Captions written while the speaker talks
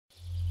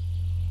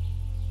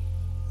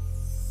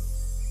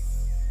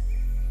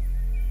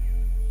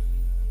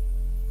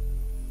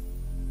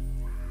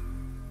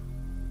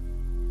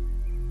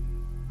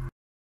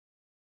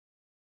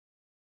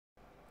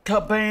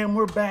Kabam,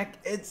 we're back.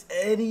 It's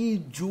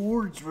Eddie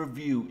George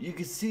review. You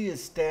can see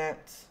his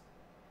stats.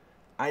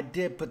 I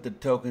did put the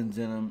tokens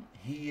in him.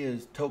 He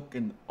is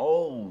token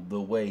all the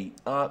way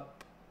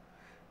up.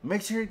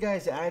 Make sure you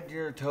guys add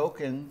your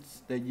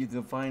tokens that you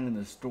can find in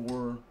the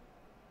store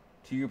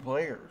to your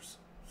players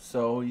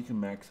so you can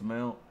max them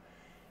out.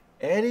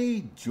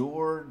 Eddie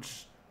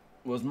George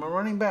was my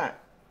running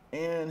back.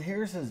 And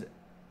here's his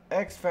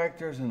X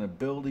factors and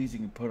abilities you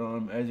can put on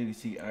him. As you can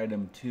see,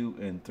 item 2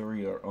 and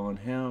 3 are on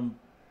him.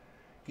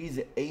 He's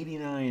at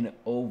 89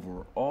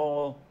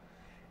 overall.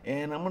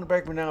 And I'm going to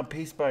break him down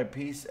piece by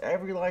piece.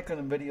 Every like on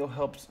the video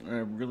helps, and I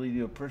really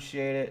do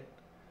appreciate it,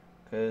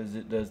 because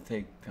it does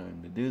take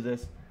time to do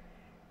this.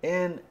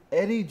 And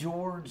Eddie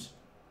George,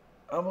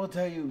 I'm going to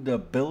tell you, the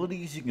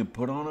abilities you can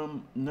put on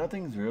him,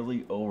 nothing's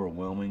really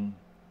overwhelming.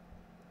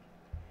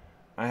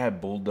 I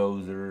had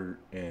Bulldozer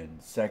and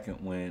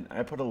Second Wind.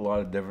 I put a lot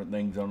of different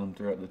things on him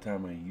throughout the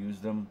time I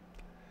used them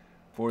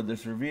for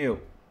this review.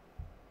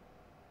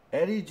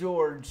 Eddie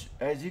George,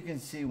 as you can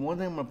see, one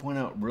thing I'm going to point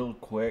out real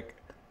quick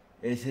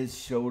is his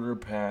shoulder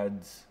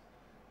pads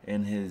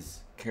and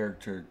his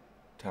character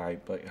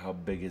type, like how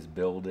big his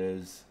build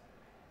is.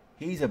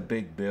 He's a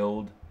big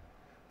build,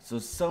 so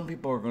some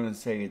people are going to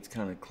say it's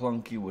kind of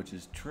clunky, which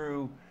is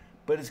true,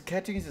 but his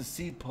catching is a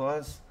C+.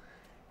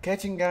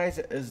 Catching, guys,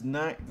 is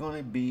not going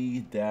to be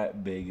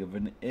that big of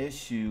an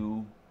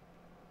issue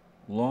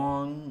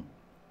long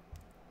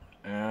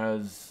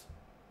as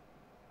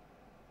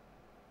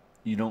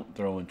you don't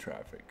throw in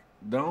traffic.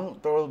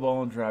 Don't throw the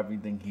ball in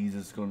traffic, think he's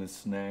just going to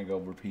snag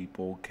over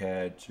people,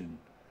 catch, and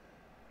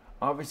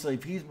obviously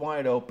if he's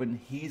wide open,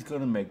 he's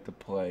going to make the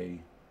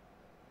play.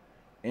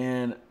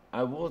 And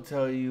I will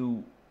tell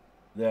you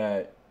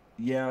that,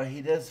 yeah,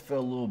 he does feel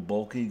a little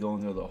bulky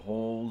going through the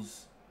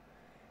holes.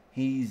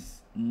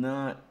 He's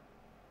not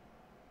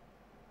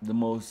the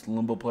most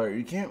limbo player.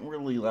 You can't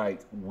really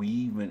like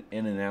weave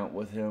in and out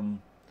with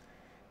him.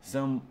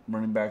 Some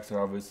running backs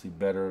are obviously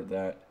better at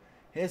that.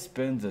 His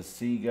spin's a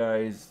C,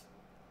 guys.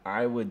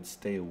 I would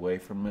stay away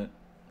from it.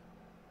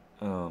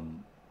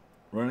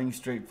 Running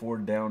straight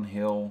forward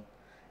downhill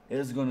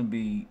is going to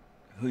be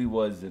who he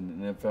was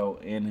in the NFL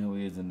and who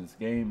he is in this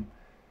game.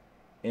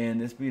 And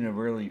this being a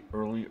really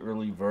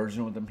early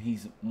version with him,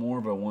 he's more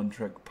of a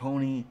one-trick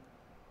pony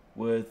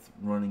with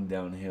running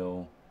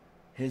downhill.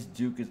 His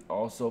juke is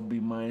also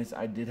B-.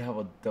 I did have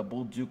a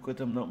double juke with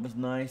him. That was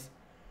nice.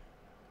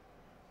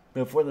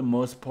 But for the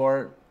most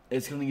part,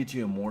 it's going to get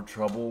you in more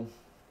trouble.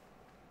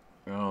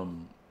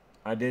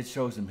 I did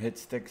show some hit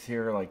sticks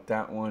here, like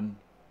that one.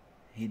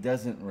 He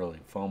doesn't really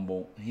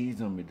fumble. He's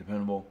going to be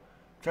dependable.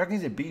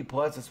 Tracking's a B+.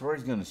 That's where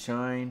he's going to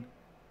shine.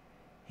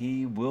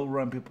 He will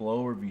run people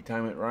over if you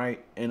time it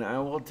right. And I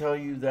will tell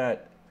you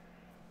that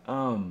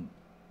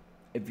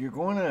if you're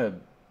going to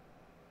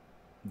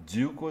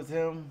juke with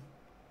him,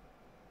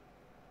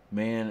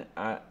 man,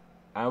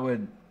 I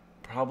would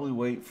probably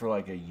wait for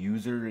like a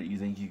user that you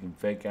think you can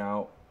fake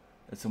out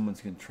that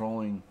someone's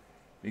controlling,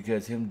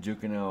 because him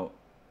juking out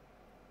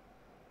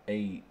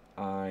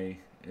AI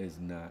is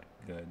not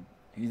good.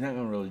 He's not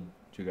going to really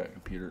juke out a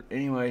computer.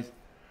 Anyways,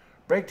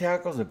 break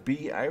tackle's a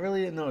B. I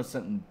really didn't notice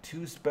something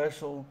too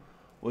special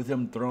with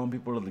him throwing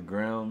people to the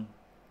ground.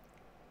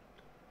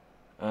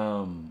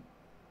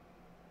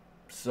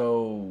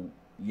 So,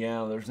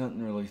 yeah, there's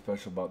nothing really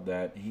special about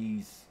that.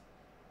 He's,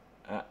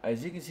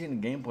 as you can see in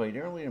the gameplay, he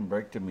didn't really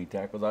break too many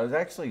tackles. I was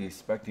actually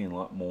expecting a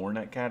lot more in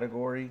that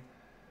category,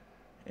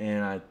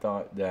 and I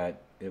thought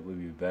that it would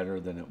be better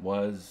than it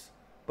was,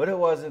 but it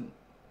wasn't.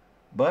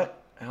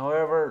 But,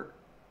 however,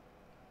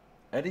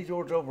 Eddie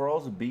George overall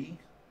is a B.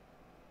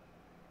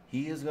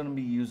 He is going to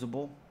be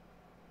usable,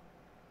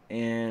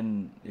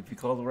 and if you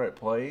call the right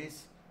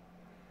plays.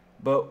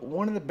 But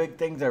one of the big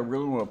things I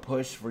really want to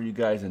push for you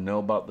guys to know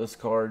about this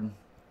card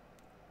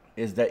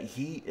is that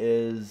he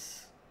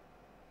is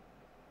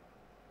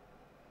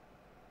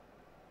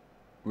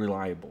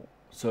reliable.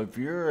 So if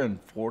you're in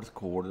fourth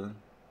quarter,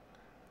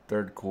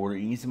 third quarter,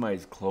 you need somebody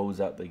to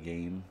close out the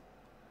game,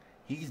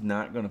 he's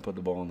not going to put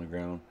the ball on the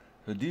ground.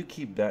 So do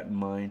keep that in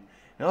mind.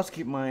 And also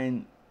keep in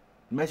mind,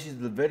 the message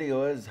of the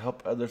video is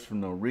help others for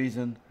no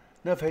reason.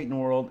 Enough hate in the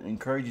world.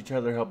 Encourage each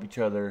other, help each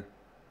other.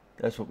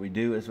 That's what we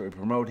do. That's what we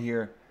promote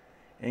here.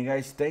 And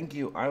guys, thank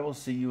you. I will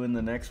see you in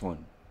the next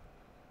one.